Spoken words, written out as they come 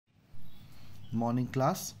Morning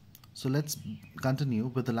class. So let's continue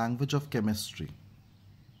with the language of chemistry.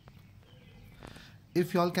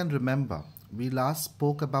 If y'all can remember, we last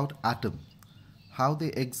spoke about atom, how they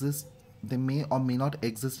exist, they may or may not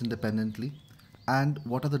exist independently, and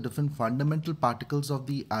what are the different fundamental particles of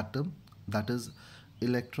the atom, that is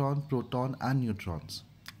electron, proton and neutrons.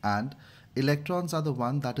 And electrons are the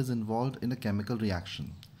one that is involved in a chemical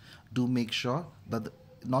reaction. Do make sure that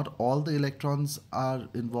not all the electrons are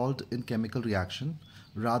involved in chemical reaction,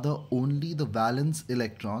 rather only the valence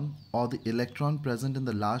electron or the electron present in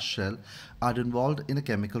the last shell are involved in a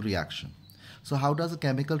chemical reaction. So how does a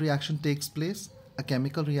chemical reaction takes place? A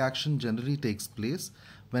chemical reaction generally takes place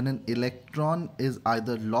when an electron is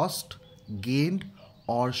either lost, gained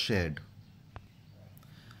or shared.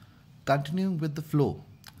 Continuing with the flow,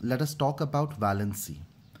 let us talk about valency.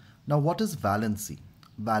 Now, what is valency?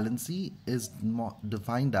 Valency is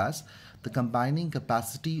defined as the combining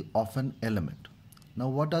capacity of an element. Now,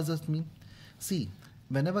 what does this mean? See,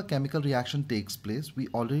 whenever chemical reaction takes place, we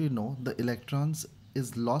already know the electrons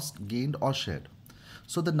is lost, gained or shared.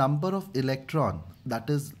 So the number of electron that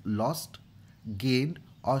is lost, gained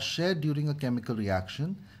or shared during a chemical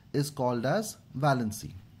reaction is called as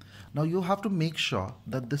valency. Now you have to make sure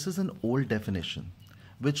that this is an old definition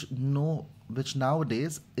which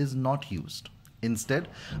nowadays is not used. Instead,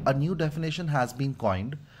 a new definition has been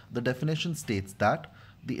coined. The definition states that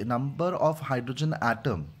the number of hydrogen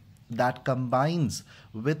atom that combines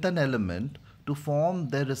with an element to form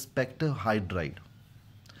their respective hydride.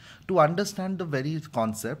 To understand the very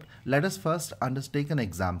concept, let us first take an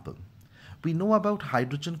example. We know about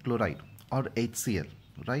hydrogen chloride or HCl,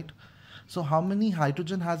 right? So how many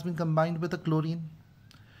hydrogen has been combined with a chlorine?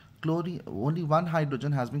 Only one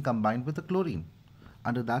hydrogen has been combined with a chlorine.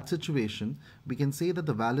 Under that situation, we can say that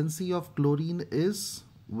the valency of chlorine is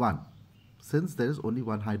 1, since there is only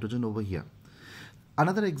one hydrogen over here.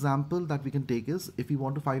 Another example that we can take is if we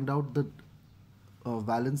want to find out the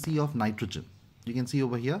valency of nitrogen. You can see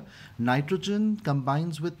over here, nitrogen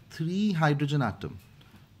combines with 3 hydrogen atom.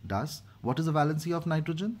 Thus, what is the valency of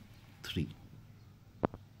nitrogen? 3.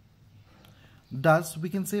 Thus, we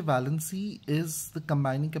can say valency is the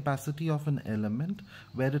combining capacity of an element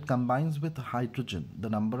where it combines with hydrogen. The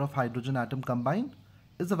number of hydrogen atom combined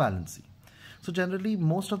is the valency. So generally,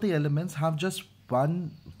 most of the elements have just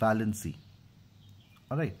one valency.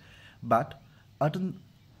 Alright, but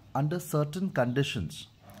under certain conditions,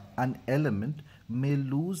 an element may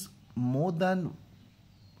lose more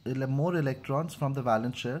electrons from the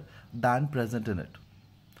valence shell than present in it.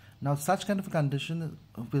 Now, such kind of a condition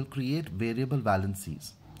will create variable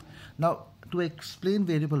valencies. Now, to explain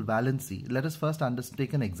variable valency, let us first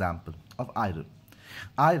take an example of iron.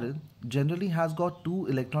 Iron generally has got 2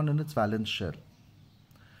 electrons in its valence shell.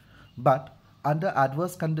 But under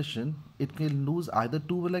adverse condition, it can lose either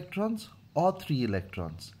 2 electrons or 3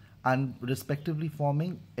 electrons, and respectively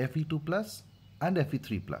forming Fe2 plus and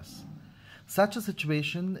Fe3 plus. Such a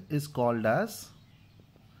situation is called as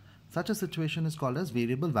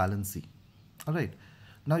variable valency. Alright,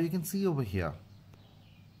 now you can see over here.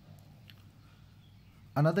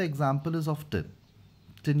 Another example is of tin.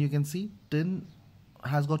 Tin, you can see, tin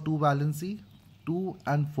has got 2 valency, 2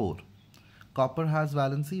 and 4. Copper has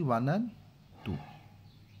valency 1 and 2.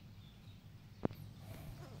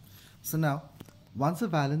 So now, once the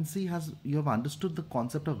valency you have understood the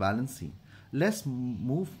concept of valency, let's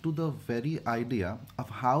move to the very idea of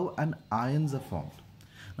how an ions are formed.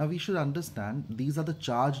 Now we should understand these are the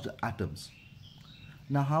charged atoms.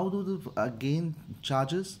 Now how do they gain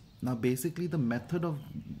charges? Now basically the method of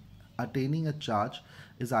attaining a charge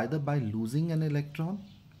is either by losing an electron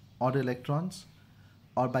or electrons,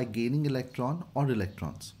 or by gaining electron or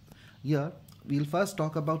electrons. Here we'll first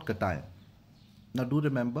talk about cation. Now do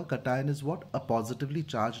remember, cation is what? A positively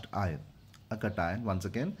charged ion. A cation, once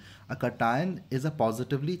again, a cation is a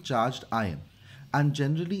positively charged ion, and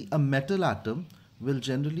generally a metal atom will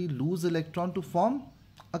generally lose electron to form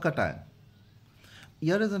a cation.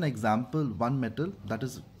 Here is an example, one metal, that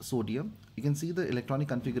is sodium. You can see the electronic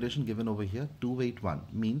configuration given over here, 281,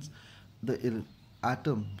 means the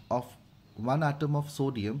one atom of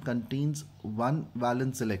sodium contains 1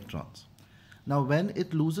 valence electrons. Now when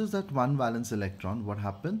it loses that 1 valence electron, what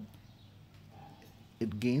happens?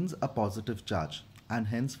 It gains a positive charge and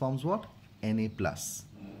hence forms what? Na plus.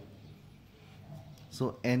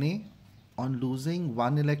 So Na on losing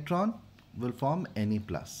 1 electron will form Na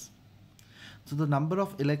plus. So the number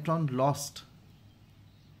of electrons lost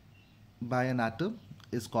by an atom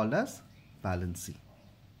is called as valency.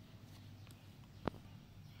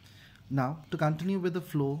 Now to continue with the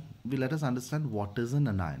flow, let us understand what is an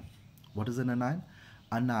anion. What is an anion?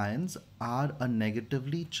 anions are a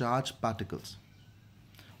negatively charged particles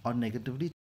or negatively